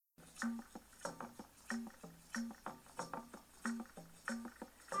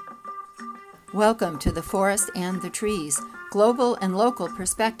Welcome to The Forest and the Trees, global and local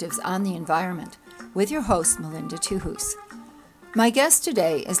perspectives on the environment, with your host, Melinda Tuhus. My guest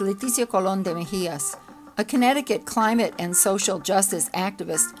today is Leticia Colon de Mejias, a Connecticut climate and social justice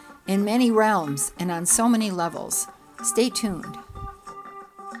activist in many realms and on so many levels. Stay tuned.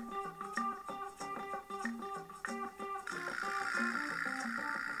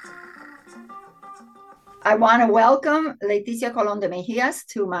 I want to welcome Leticia Colon de Mejias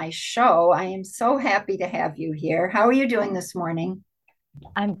to my show. I am so happy to have you here. How are you doing this morning?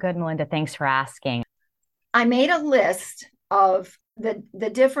 I'm good, Melinda. Thanks for asking. I made a list of the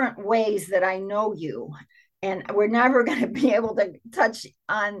different ways that I know you, and we're never going to be able to touch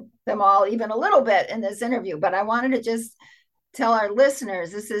on them all even a little bit in this interview, but I wanted to just tell our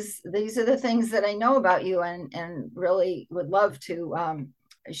listeners these are the things that I know about you, and really would love to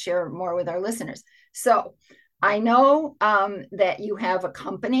share more with our listeners. So I know that you have a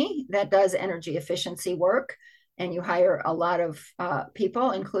company that does energy efficiency work, and you hire a lot of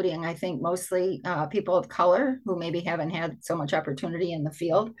people, including, I think, mostly people of color who maybe haven't had so much opportunity in the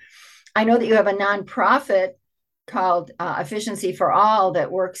field. I know that you have a nonprofit called Efficiency for All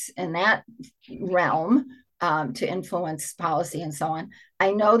that works in that realm to influence policy and so on.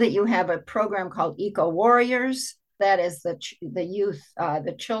 I know that you have a program called Eco Warriors. That is the youth,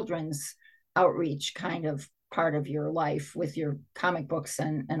 the children's outreach kind of part of your life with your comic books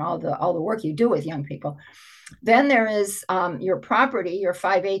and all the work you do with young people. Then there is your property, your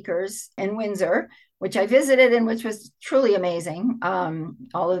 5 acres in Windsor, which I visited and which was truly amazing,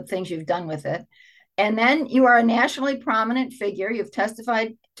 all the things you've done with it. And then you are a nationally prominent figure. You've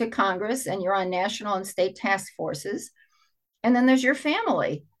testified to Congress and you're on national and state task forces. And then there's your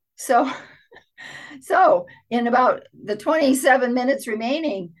family. So in about the 27 minutes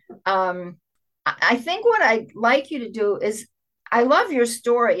remaining, I think what I'd like you to do is, I love your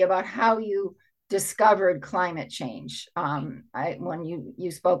story about how you discovered climate change. When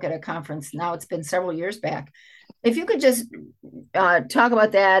you spoke at a conference, now it's been several years back. If you could just talk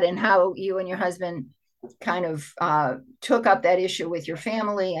about that and how you and your husband kind of took up that issue with your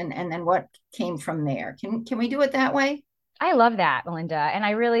family, and then what came from there. Can we do it that way? I love that, Melinda. And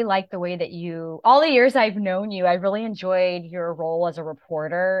I really like the way that all the years I've known you, I really enjoyed your role as a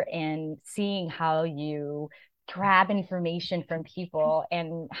reporter and seeing how you grab information from people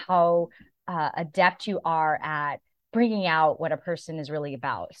and how adept you are at bringing out what a person is really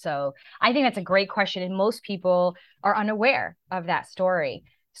about. So I think that's a great question. And most people are unaware of that story.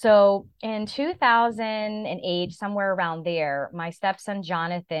 So in 2008, somewhere around there, my stepson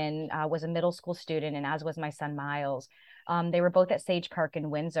Jonathan was a middle school student, and as was my son Miles. They were both at Sage Park in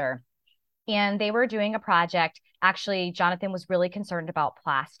Windsor, and they were doing a project. Actually, Jonathan was really concerned about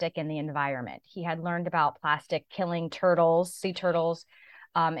plastic and the environment. He had learned about plastic killing turtles, sea turtles,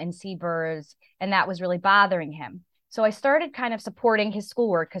 and seabirds, and that was really bothering him. So I started kind of supporting his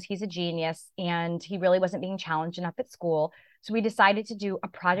schoolwork because he's a genius and he really wasn't being challenged enough at school. So we decided to do a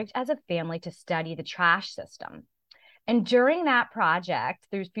project as a family to study the trash system. And during that project,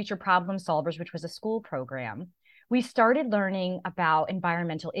 through Future Problem Solvers, which was a school program, we started learning about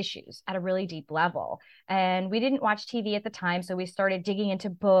environmental issues at a really deep level. And we didn't watch TV at the time, so we started digging into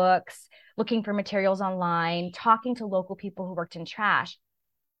books, looking for materials online, talking to local people who worked in trash.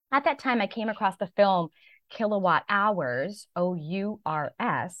 At that time, I came across the film Kilowatt Hours,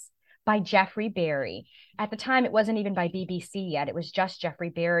 OURS, by Jeffrey Berry. At the time, it wasn't even by BBC yet. It was just Jeffrey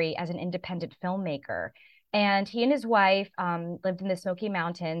Berry as an independent filmmaker. And he and his wife lived in the Smoky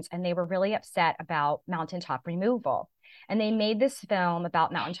Mountains, and they were really upset about mountaintop removal. And they made this film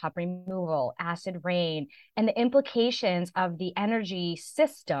about mountaintop removal, acid rain, and the implications of the energy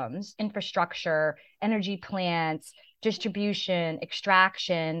systems, infrastructure, energy plants, distribution,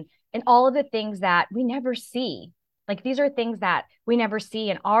 extraction, and all of the things that we never see. Like, these are things that we never see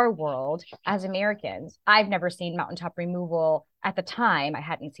in our world as Americans. I've never seen mountaintop removal at the time. I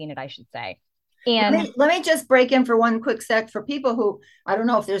hadn't seen it, I should say. And Let me just break in for one quick sec for people who, I don't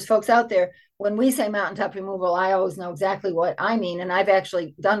know if there's folks out there. When we say mountaintop removal, I always know exactly what I mean, and I've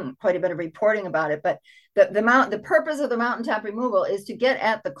actually done quite a bit of reporting about it. But the purpose of the mountaintop removal is to get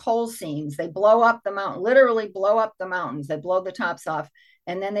at the coal seams. They blow up the mountain, literally blow up the mountains. They blow the tops off,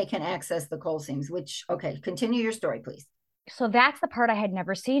 and then they can access the coal seams. Which, okay, continue your story, please. so that's the part I had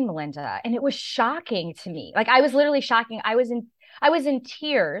never seen, Melinda, and it was shocking to me. Like, I was literally shocking. I was in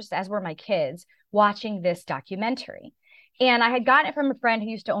tears, as were my kids, watching this documentary. And I had gotten it from a friend who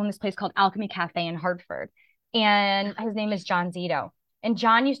used to own this place called Alchemy Cafe in Hartford. And his name is John Zito. And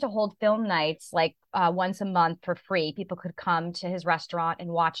John used to hold film nights like once a month for free. People could come to his restaurant and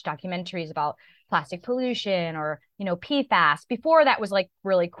watch documentaries about plastic pollution or, PFAS. Before that was like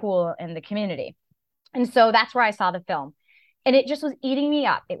really cool in the community. And so that's where I saw the film. And it just was eating me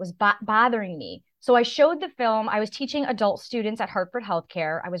up. It was bothering me. So I showed the film. I was teaching adult students at Hartford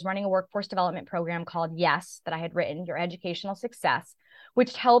Healthcare. I was running a workforce development program called YES that I had written, Your Educational Success,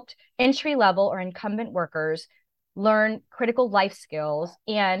 which helped entry level or incumbent workers learn critical life skills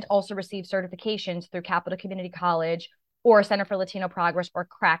and also receive certifications through Capital Community College or Center for Latino Progress or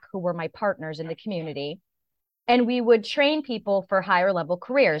CRAC, who were my partners in the community. And we would train people for higher level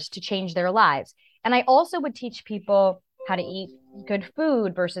careers to change their lives. And I also would teach people how to eat good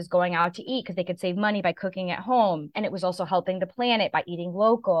food versus going out to eat because they could save money by cooking at home. And it was also helping the planet by eating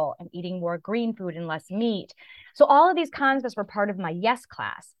local and eating more green food and less meat. So all of these concepts were part of my YES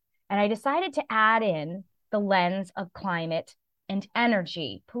class. And I decided to add in the lens of climate and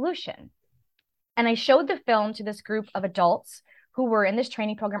energy pollution. And I showed the film to this group of adults who were in this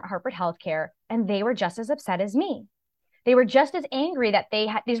training program at Hartford Healthcare, and they were just as upset as me. They were just as angry that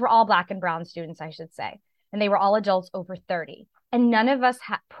these were all Black and brown students, I should say, and they were all adults over 30. And none of us,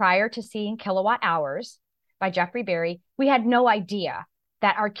 prior to seeing Kilowatt Hours by Jeffrey Berry, we had no idea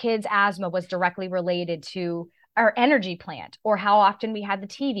that our kids' asthma was directly related to our energy plant, or how often we had the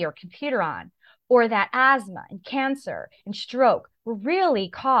TV or computer on, or that asthma and cancer and stroke were really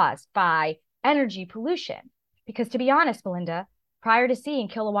caused by energy pollution. Because to be honest, Belinda, prior to seeing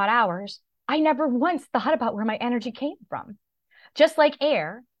Kilowatt Hours, I never once thought about where my energy came from. Just like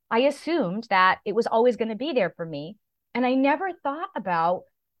air, I assumed that it was always going to be there for me. And I never thought about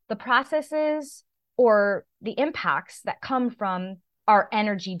the processes or the impacts that come from our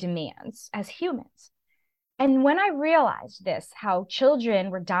energy demands as humans. And when I realized this, how children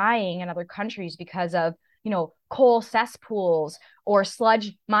were dying in other countries because of, coal cesspools or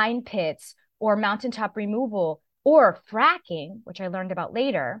sludge mine pits or mountaintop removal or fracking, which I learned about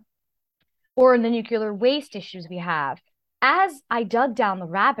later, or the nuclear waste issues we have, as I dug down the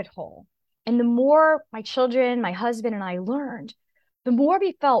rabbit hole, and the more my children, my husband, and I learned, the more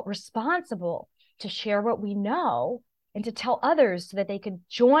we felt responsible to share what we know and to tell others so that they could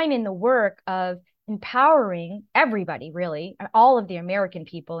join in the work of empowering everybody, really, all of the American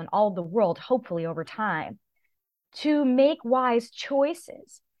people and all of the world, hopefully over time, to make wise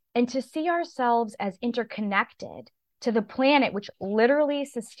choices and to see ourselves as interconnected to the planet, which literally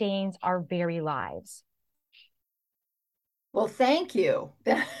sustains our very lives. Well, thank you.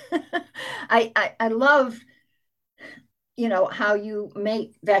 I love, how you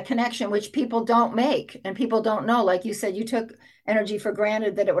make that connection, which people don't make and people don't know. Like you said, you took energy for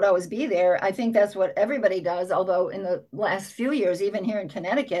granted that it would always be there. I think that's what everybody does. Although in the last few years, even here in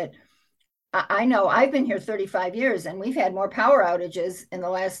Connecticut, I know I've been here 35 years and we've had more power outages in the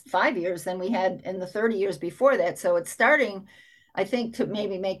last 5 years than we had in the 30 years before that. So it's starting, I think, to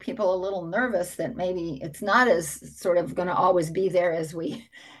maybe make people a little nervous that maybe it's not as sort of going to always be there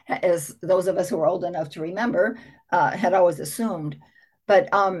as those of us who are old enough to remember had always assumed. But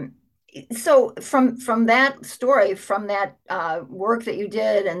so from that story, from that work that you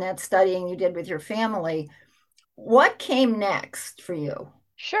did and that studying you did with your family, what came next for you?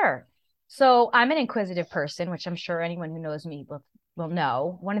 Sure. So I'm an inquisitive person, which I'm sure anyone who knows me will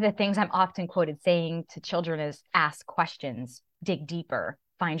know. One of the things I'm often quoted saying to children is ask questions, dig deeper,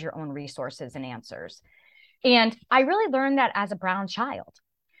 find your own resources and answers. And I really learned that as a brown child.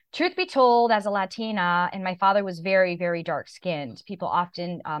 Truth be told, as a Latina, and my father was very, very dark skinned. People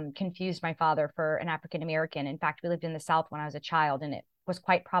often confused my father for an African American. In fact, we lived in the South when I was a child, and it was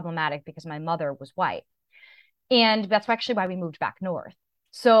quite problematic because my mother was white. And that's actually why we moved back north.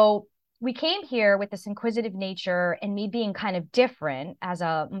 So we came here with this inquisitive nature, and me being kind of different as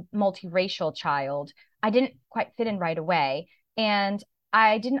a multiracial child, I didn't quite fit in right away. And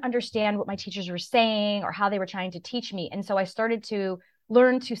I didn't understand what my teachers were saying or how they were trying to teach me. And so I started to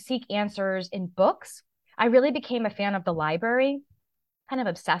learn to seek answers in books. I really became a fan of the library, kind of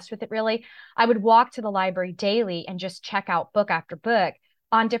obsessed with it, really. I would walk to the library daily and just check out book after book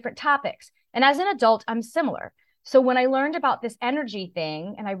on different topics. And as an adult, I'm similar. So when I learned about this energy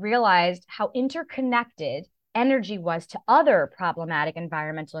thing and I realized how interconnected energy was to other problematic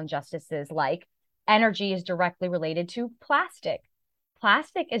environmental injustices, like energy is directly related to plastic.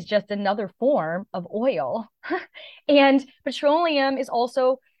 Plastic is just another form of oil. And petroleum is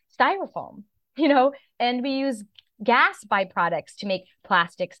also styrofoam, and we use gas byproducts to make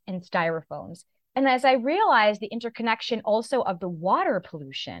plastics and styrofoams. And as I realized the interconnection also of the water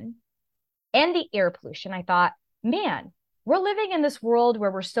pollution and the air pollution, I thought, man, we're living in this world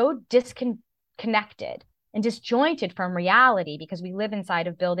where we're so disconnected and disjointed from reality because we live inside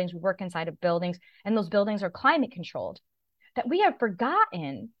of buildings, we work inside of buildings, and those buildings are climate controlled, that we have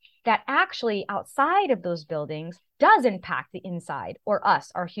forgotten that actually outside of those buildings does impact the inside or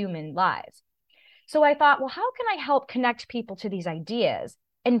us, our human lives. So I thought, well, how can I help connect people to these ideas?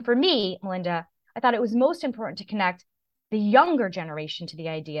 And for me, Melinda, I thought it was most important to connect the younger generation to the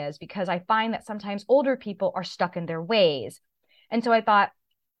ideas because I find that sometimes older people are stuck in their ways. And so I thought,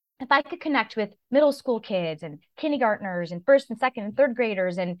 if I could connect with middle school kids and kindergartners and first and second and third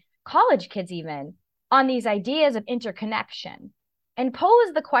graders and college kids even on these ideas of interconnection and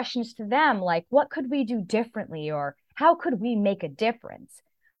pose the questions to them like, what could we do differently or how could we make a difference?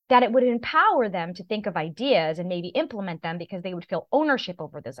 That it would empower them to think of ideas and maybe implement them because they would feel ownership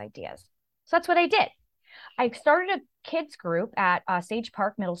over those ideas. So that's what I did. I started a kids group at Sage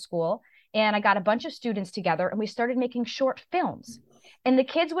Park Middle School, and I got a bunch of students together and we started making short films. And the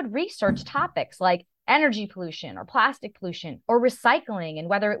kids would research topics like energy pollution or plastic pollution or recycling and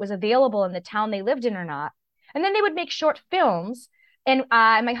whether it was available in the town they lived in or not. And then they would make short films. And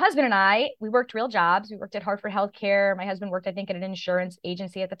my husband and I, we worked real jobs. We worked at Hartford Healthcare. My husband worked, I think, at an insurance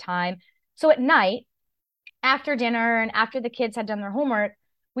agency at the time. So at night, after dinner and after the kids had done their homework,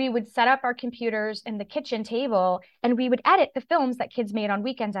 we would set up our computers in the kitchen table and we would edit the films that kids made on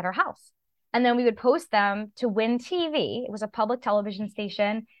weekends at our house. And then we would post them to WIN TV. It was a public television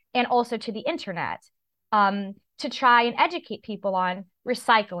station, and also to the internet to try and educate people on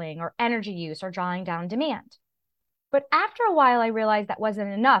recycling or energy use or drawing down demand. But after a while, I realized that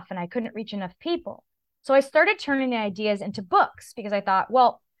wasn't enough and I couldn't reach enough people. So I started turning the ideas into books because I thought,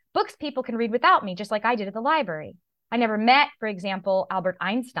 well, books people can read without me, just like I did at the library. I never met, for example, Albert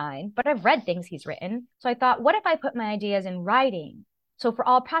Einstein, but I've read things he's written. So I thought, what if I put my ideas in writing? So for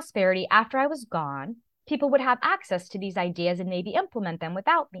all prosperity, after I was gone, people would have access to these ideas and maybe implement them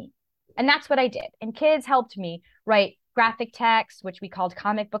without me. And that's what I did. And kids helped me write graphic text, which we called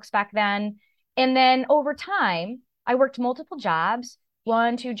comic books back then. And then over time, I worked multiple jobs,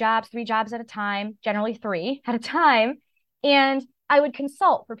 1, 2 jobs, 3 jobs at a time, generally 3 at a time. And I would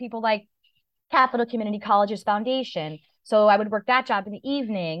consult for people like Capital Community Colleges Foundation. So I would work that job in the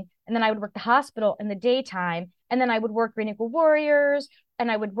evening, and then I would work the hospital in the daytime, and then I would work Green Eagle Warriors, and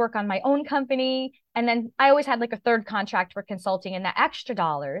I would work on my own company. And then I always had like a third contract for consulting, and the extra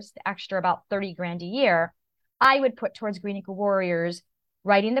dollars, the extra about 30 grand a year, I would put towards Green Eagle Warriors,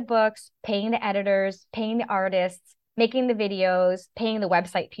 writing the books, paying the editors, paying the artists, making the videos, paying the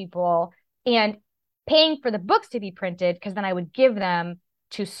website people, and paying for the books to be printed, because then I would give them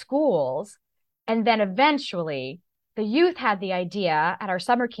to schools. And then eventually, the youth had the idea at our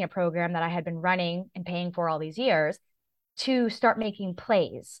summer camp program that I had been running and paying for all these years to start making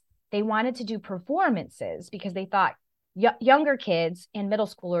plays. They wanted to do performances because they thought younger kids and middle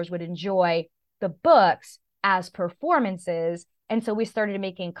schoolers would enjoy the books as performances. And so we started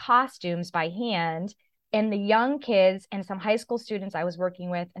making costumes by hand. And the young kids and some high school students I was working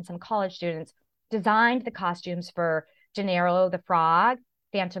with and some college students designed the costumes for Gennaro the Frog,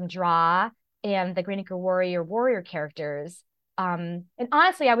 Phantom Draw, and the Green Acre warrior characters. And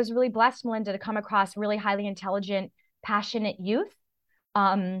honestly, I was really blessed, Melinda, to come across really highly intelligent, passionate youth.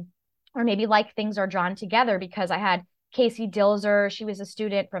 Or maybe like things are drawn together because I had Casey Dilzer. She was a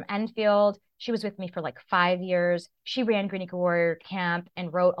student from Enfield. She was with me for like 5 years. She ran Green Acre Warrior Camp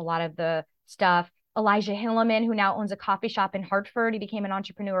and wrote a lot of the stuff. Elijah Hilleman, who now owns a coffee shop in Hartford, he became an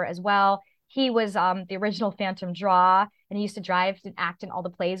entrepreneur as well. He was the original Phantom Draw, and he used to drive and act in all the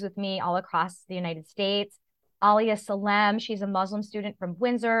plays with me all across the United States. Alia Salem, she's a Muslim student from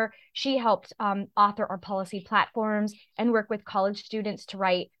Windsor. She helped author our policy platforms and work with college students to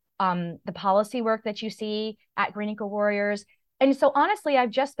write the policy work that you see at Green Acre Warriors. And so honestly,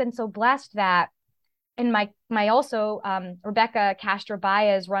 I've just been so blessed that, and my also Rebecca Castro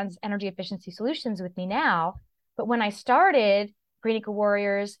Baez runs Energy Efficiency Solutions with me now. But when I started Green Acre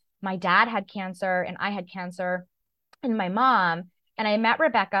Warriors, my dad had cancer and I had cancer and my mom, and I met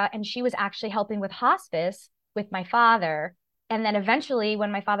Rebecca, and she was actually helping with hospice with my father. And then eventually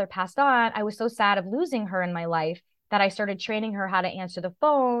when my father passed on, I was so sad of losing her in my life that I started training her how to answer the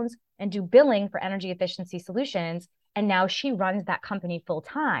phones and do billing for Energy Efficiency Solutions. And now she runs that company full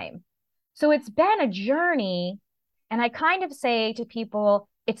time. So it's been a journey. And I kind of say to people,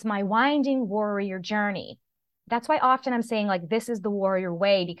 it's my winding warrior journey. That's why often I'm saying like, this is the warrior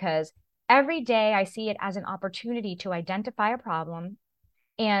way, because every day I see it as an opportunity to identify a problem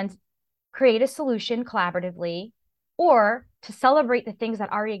and create a solution collaboratively, or to celebrate the things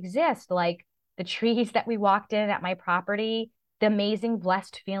that already exist, like the trees that we walked in at my property, the amazing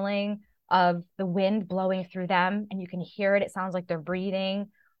blessed feeling of the wind blowing through them and you can hear it. It sounds like they're breathing.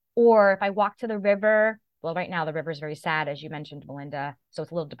 Or if I walk to the river well, right now the river is very sad, as you mentioned, Melinda. So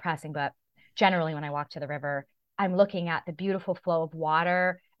it's a little depressing, but generally when I walk to the river, I'm looking at the beautiful flow of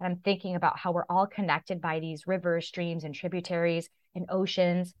water and I'm thinking about how we're all connected by these rivers, streams, and tributaries and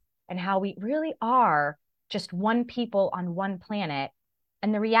oceans, and how we really are just one people on one planet.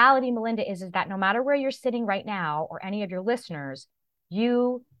 And the reality, Melinda, is that no matter where you're sitting right now or any of your listeners,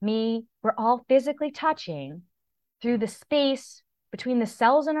 you, me, we're all physically touching through the space between the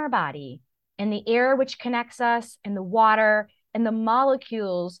cells in our body and the air which connects us and the water and the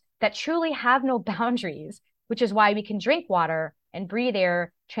molecules that truly have no boundaries, which is why we can drink water and breathe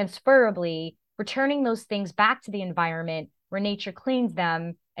air transferably, returning those things back to the environment where nature cleans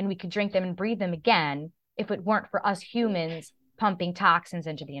them and we could drink them and breathe them again if it weren't for us humans pumping toxins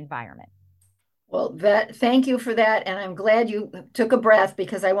into the environment. Well, thank you for that. And I'm glad you took a breath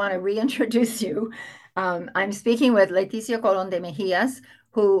because I want to reintroduce you. I'm speaking with Leticia Colon de Mejias,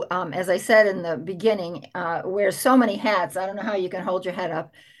 who, as I said in the beginning, wears so many hats. I don't know how you can hold your head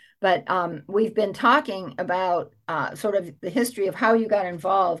up, but we've been talking about sort of the history of how you got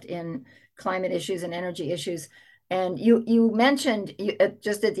involved in climate issues and energy issues. And you mentioned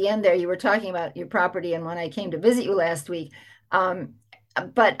just at the end there, you were talking about your property and when I came to visit you last week.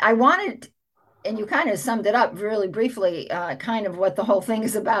 But I wanted, and you kind of summed it up really briefly, kind of what the whole thing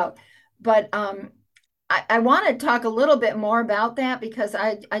is about. But I want to talk a little bit more about that because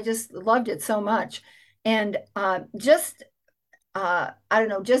I just loved it so much. And I don't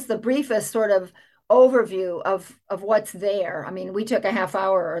know, just the briefest sort of overview of what's there. I mean, we took a half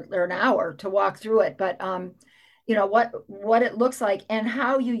hour or an hour to walk through it, but what it looks like and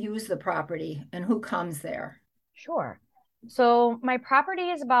how you use the property and who comes there. Sure. So my property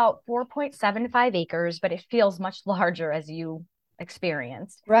is about 4.75 acres, but it feels much larger as you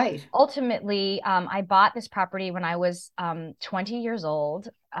experienced. Right. Ultimately, I bought this property when I was 20 years old.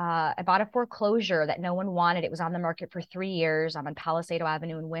 I bought a foreclosure that no one wanted. It was on the market for 3 years. I'm on Palisado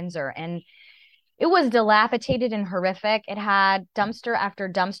Avenue in Windsor. And it was dilapidated and horrific. It had dumpster after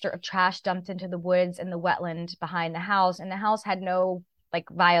dumpster of trash dumped into the woods and the wetland behind the house. And the house had no like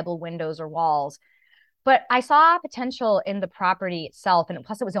viable windows or walls. But I saw potential in the property itself. And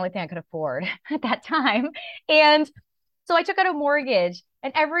plus, it was the only thing I could afford at that time. And so I took out a mortgage.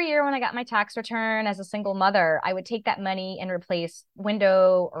 And every year when I got my tax return as a single mother, I would take that money and replace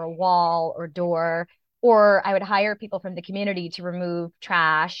window or a wall or door, or I would hire people from the community to remove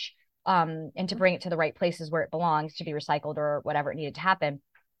trash and to bring it to the right places where it belongs to be recycled or whatever it needed to happen.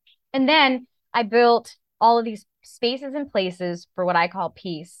 And then I built all of these spaces and places for what I call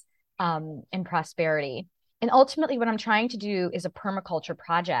peace and prosperity. And ultimately, what I'm trying to do is a permaculture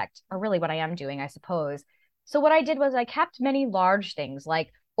project, or really what I am doing, I suppose. So what I did was I kept many large things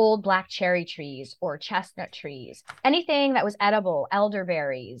like old black cherry trees or chestnut trees, anything that was edible,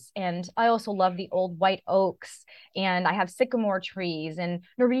 elderberries. And I also love the old white oaks. And I have sycamore trees and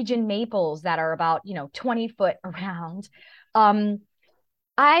Norwegian maples that are about, 20 foot around. Um,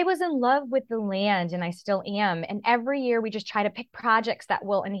 I was in love with the land and I still am. And every year we just try to pick projects that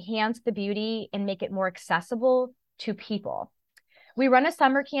will enhance the beauty and make it more accessible to people. We run a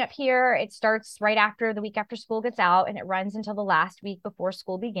summer camp here. It starts right after the week after school gets out and it runs until the last week before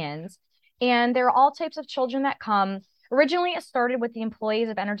school begins. And there are all types of children that come. Originally, it started with the employees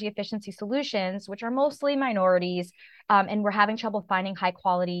of Energy Efficiency Solutions, which are mostly minorities, and we're having trouble finding high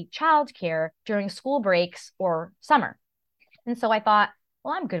quality childcare during school breaks or summer. And so I thought,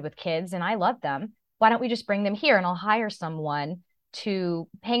 well, I'm good with kids and I love them. Why don't we just bring them here and I'll hire someone to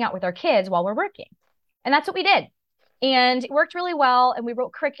hang out with our kids while we're working? And that's what we did. And it worked really well. And we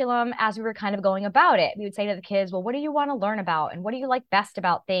wrote curriculum as we were kind of going about it. We would say to the kids, well, what do you want to learn about? And what do you like best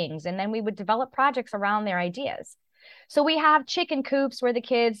about things? And then we would develop projects around their ideas. So we have chicken coops where the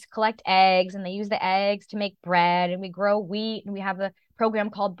kids collect eggs and they use the eggs to make bread. And we grow wheat. And we have a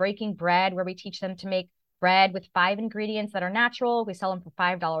program called Breaking Bread where we teach them to make bread with 5 ingredients that are natural. We sell them for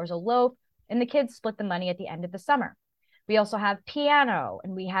 $5 a loaf. And the kids split the money at the end of the summer. We also have piano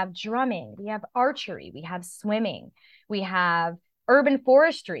and we have drumming, we have archery, we have swimming, we have urban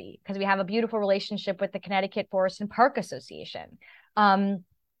forestry because we have a beautiful relationship with the Connecticut Forest and Park Association.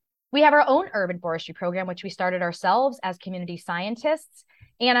 We have our own urban forestry program, which we started ourselves as community scientists.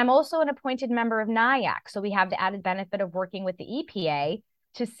 And I'm also an appointed member of NIAC. So we have the added benefit of working with the EPA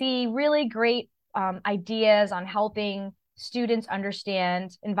to see really great ideas on helping students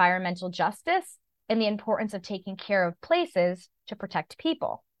understand environmental justice and the importance of taking care of places to protect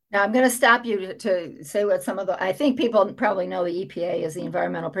people. Now, I'm going to stop you to say what I think people probably know the EPA is the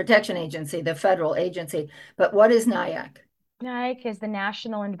Environmental Protection Agency, the federal agency, but what is NIAC? NIAC is the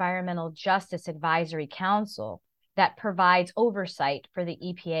National Environmental Justice Advisory Council. that provides oversight for the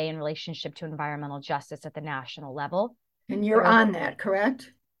EPA in relationship to environmental justice at the national level. And you're on that,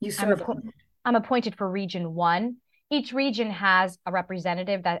 correct? You I'm, serve appo on it. I'm appointed for Region 1. Each region has a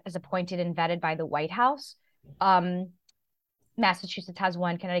representative that is appointed and vetted by the White House. Massachusetts has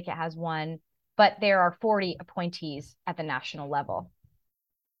one, Connecticut has one, but there are 40 appointees at the national level.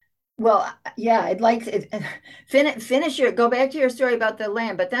 Well, yeah, I'd like to finish your go back to your story about the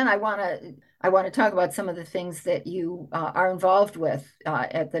land, but then I want to talk about some of the things that you are involved with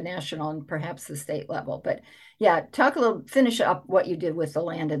at the national and perhaps the state level. But yeah, talk a little, finish up what you did with the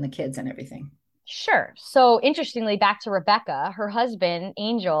land and the kids and everything. Sure. So interestingly, back to Rebecca, her husband,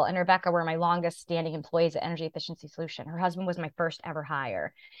 Angel, and Rebecca were my longest standing employees at Energy Efficiency Solution. Her husband was my first ever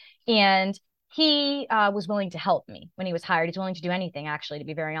hire. And he was willing to help me when he was hired. He's willing to do anything, actually, to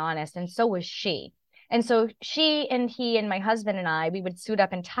be very honest. And so was she. And so she and he and my husband and I, we would suit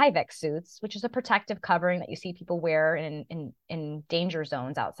up in Tyvek suits, which is a protective covering that you see people wear in danger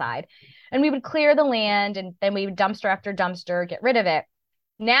zones outside. And we would clear the land, and then we would dumpster after dumpster, get rid of it.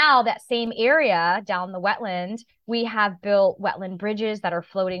 Now that same area down the wetland, we have built wetland bridges that are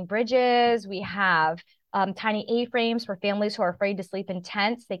floating bridges. We have tiny A-frames for families who are afraid to sleep in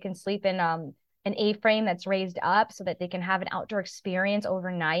tents. They can sleep in an A-frame that's raised up so that they can have an outdoor experience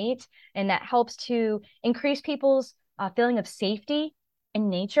overnight. And that helps to increase people's feeling of safety in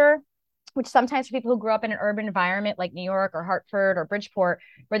nature, which sometimes for people who grew up in an urban environment like New York or Hartford or Bridgeport,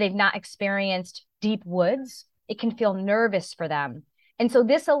 where they've not experienced deep woods, it can feel nervous for them. And so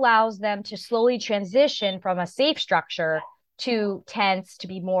this allows them to slowly transition from a safe structure to tents to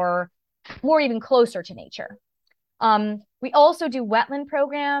be more even closer to nature. We also do wetland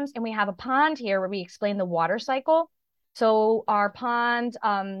programs, and we have a pond here where we explain the water cycle. So our pond,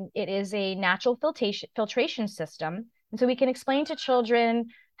 it is a natural filtration system. And so we can explain to children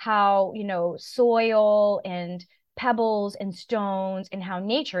how, soil and pebbles and stones and how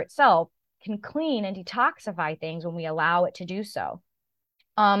nature itself can clean and detoxify things when we allow it to do so.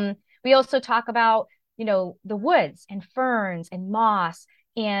 We also talk about, the woods and ferns and moss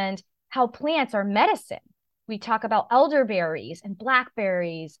and how plants are medicine. We talk about elderberries and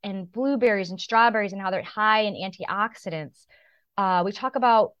blackberries and blueberries and strawberries and how they're high in antioxidants.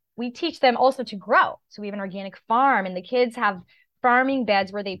 We teach them also to grow. So we have an organic farm, and the kids have farming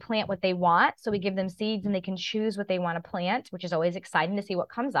beds where they plant what they want. So we give them seeds and they can choose what they want to plant, which is always exciting to see what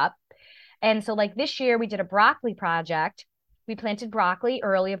comes up. And so like this year we did a broccoli project. We planted broccoli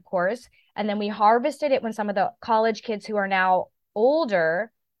early, of course, and then we harvested it when some of the college kids who are now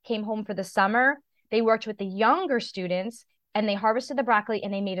older came home for the summer. They worked with the younger students and they harvested the broccoli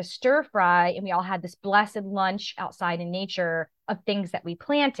and they made a stir fry. And we all had this blessed lunch outside in nature of things that we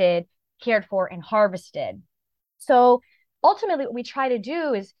planted, cared for, and harvested. So ultimately, what we try to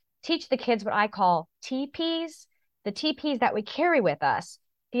do is teach the kids what I call TPs, the TPs that we carry with us.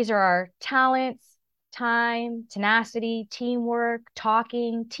 These are our talents, time, tenacity, teamwork,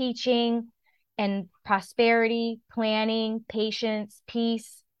 talking, teaching, and prosperity, planning, patience,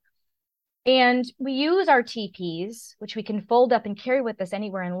 peace. And we use our TPs, which we can fold up and carry with us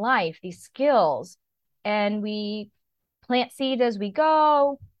anywhere in life, these skills, and we plant seeds as we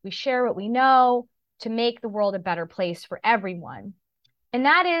go. We share what we know to make the world a better place for everyone. And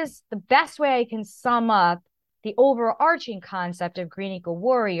that is the best way I can sum up the overarching concept of Green Eco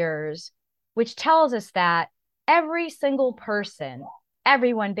Warriors, which tells us that every single person,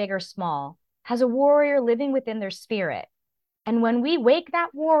 everyone big or small, has a warrior living within their spirit. And when we wake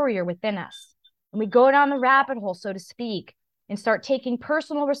that warrior within us, and we go down the rabbit hole, so to speak, and start taking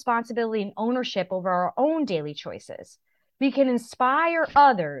personal responsibility and ownership over our own daily choices, we can inspire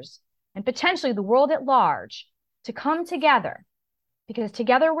others and potentially the world at large to come together, because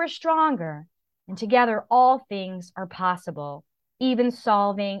together we're stronger, and together all things are possible, even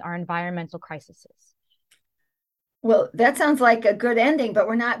solving our environmental crises. Well, that sounds like a good ending, but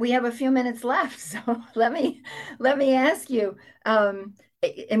we have a few minutes left. So let me ask you, and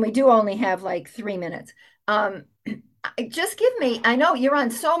we do only have like 3 minutes. Just give me, I know you're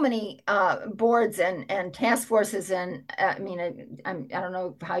on so many boards and task forces, and I mean, I don't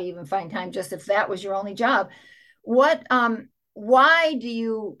know how you even find time, just if that was your only job. Why do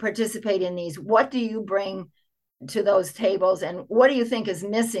you participate in these? What do you bring to those tables, and what do you think is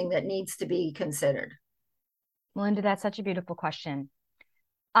missing that needs to be considered? Melinda, that's such a beautiful question.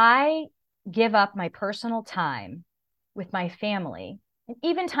 I give up my personal time with my family and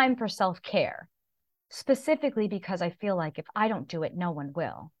even time for self-care, specifically because I feel like if I don't do it, no one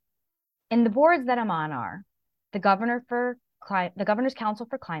will. And the boards that I'm on are the Governor's Council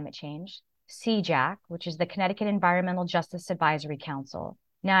for Climate Change, CJAC, which is the Connecticut Environmental Justice Advisory Council,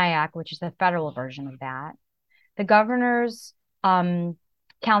 NIAC, which is the federal version of that, the Governor's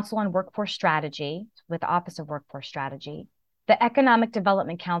Council on Workforce Strategy with the Office of Workforce Strategy, the Economic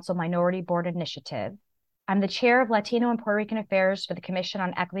Development Council Minority Board Initiative. I'm the chair of Latino and Puerto Rican Affairs for the Commission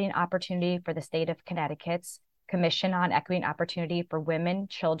on Equity and Opportunity for the State of Connecticut's Commission on Equity and Opportunity for Women,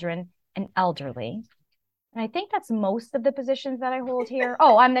 Children, and Elderly. And I think that's most of the positions that I hold here.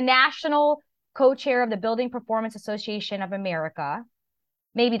 Oh, I'm the national co-chair of the Building Performance Association of America.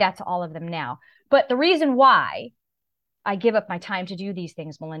 Maybe that's all of them now. But the reason why I give up my time to do these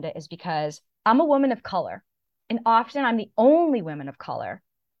things, Melinda, is because I'm a woman of color. And often I'm the only woman of color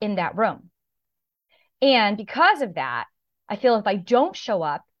in that room. And because of that, I feel if I don't show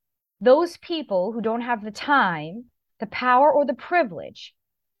up, those people who don't have the time, the power, or the privilege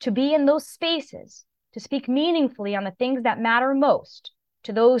to be in those spaces, to speak meaningfully on the things that matter most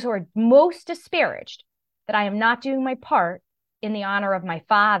to those who are most disparaged, that I am not doing my part in the honor of my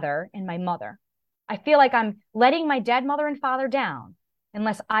father and my mother. I feel like I'm letting my dead mother and father down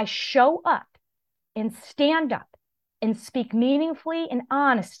unless I show up and stand up and speak meaningfully and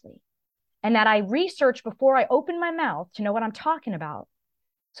honestly, and that I research before I open my mouth to know what I'm talking about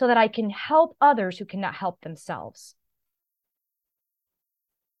so that I can help others who cannot help themselves.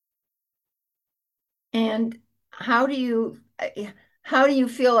 And how do you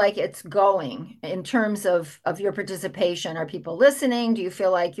feel like it's going in terms of your participation? Are people listening? Do you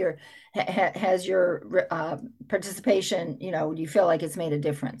feel like has your participation, do you feel like it's made a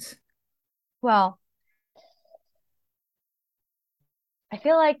difference? Well, I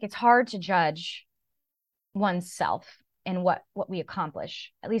feel like it's hard to judge oneself and what we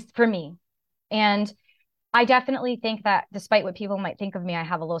accomplish, at least for me. And I definitely think that despite what people might think of me, I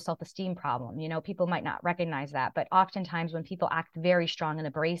have a low self-esteem problem. People might not recognize that, but oftentimes when people act very strong and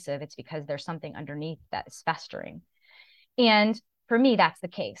abrasive, it's because there's something underneath that is festering. And for me, that's the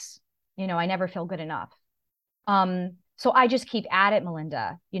case. I never feel good enough. So I just keep at it,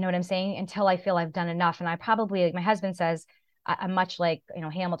 Melinda, you know what I'm saying? Until I feel I've done enough. And I probably, like my husband says, I'm much like,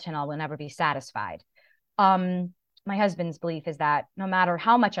 Hamilton, I will never be satisfied. My husband's belief is that no matter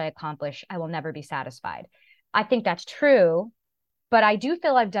how much I accomplish, I will never be satisfied. I think that's true, but I do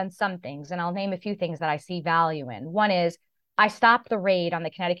feel I've done some things, and I'll name a few things that I see value in. One is I stopped the raid on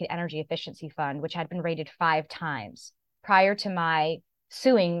the Connecticut Energy Efficiency Fund, which had been raided 5 times. Prior to my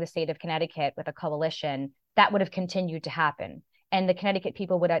suing the state of Connecticut with a coalition, that would have continued to happen. And the Connecticut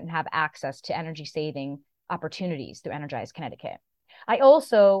people wouldn't have access to energy saving opportunities through Energize Connecticut. I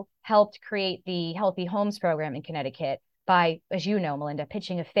also helped create the Healthy Homes program in Connecticut by, as you know, Melinda,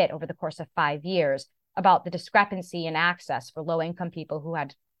 pitching a fit over the course of 5 years about the discrepancy in access for low-income people who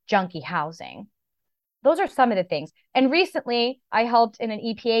had junky housing. Those are some of the things. And recently, I helped in an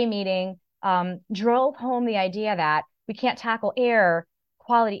EPA meeting, drove home the idea that we can't tackle air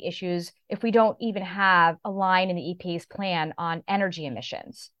quality issues if we don't even have a line in the EPA's plan on energy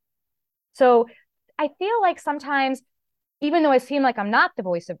emissions. So I feel like sometimes, even though I seem like I'm not the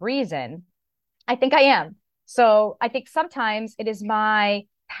voice of reason, I think I am. So I think sometimes it is my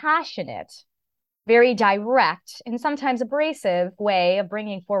passionate, very direct, and sometimes abrasive way of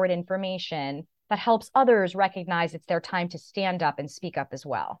bringing forward information that helps others recognize it's their time to stand up and speak up as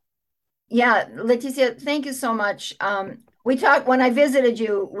well. Yeah, Leticia, thank you so much. We talked when I visited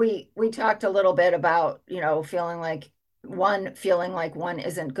you, we talked a little bit about, feeling like one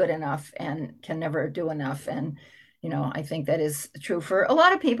isn't good enough and can never do enough. And I think that is true for a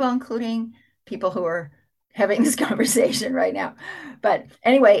lot of people, including people who are having this conversation right now. But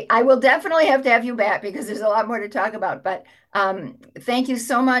anyway, I will definitely have to have you back because there's a lot more to talk about. But thank you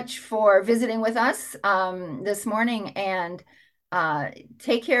so much for visiting with us this morning, and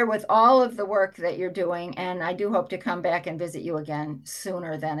take care with all of the work that you're doing. And I do hope to come back and visit you again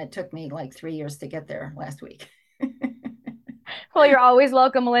sooner than it took me like 3 years to get there last week. Well, you're always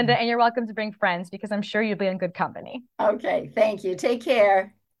welcome, Melinda, and you're welcome to bring friends because I'm sure you'll be in good company. Okay, thank you. Take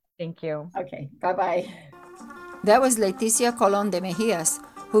care. Thank you. Okay, bye-bye. That was Leticia Colon de Mejias,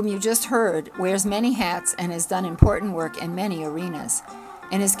 whom you just heard wears many hats and has done important work in many arenas,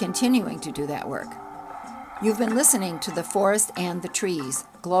 and is continuing to do that work. You've been listening to The Forest and the Trees,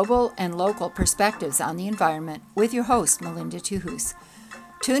 Global and Local Perspectives on the Environment with your host, Melinda Tuhus.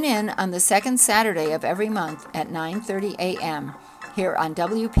 Tune in on the second Saturday of every month at 9:30 a.m. here on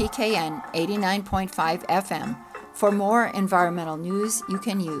WPKN 89.5 FM for more environmental news you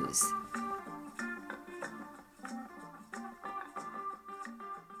can use.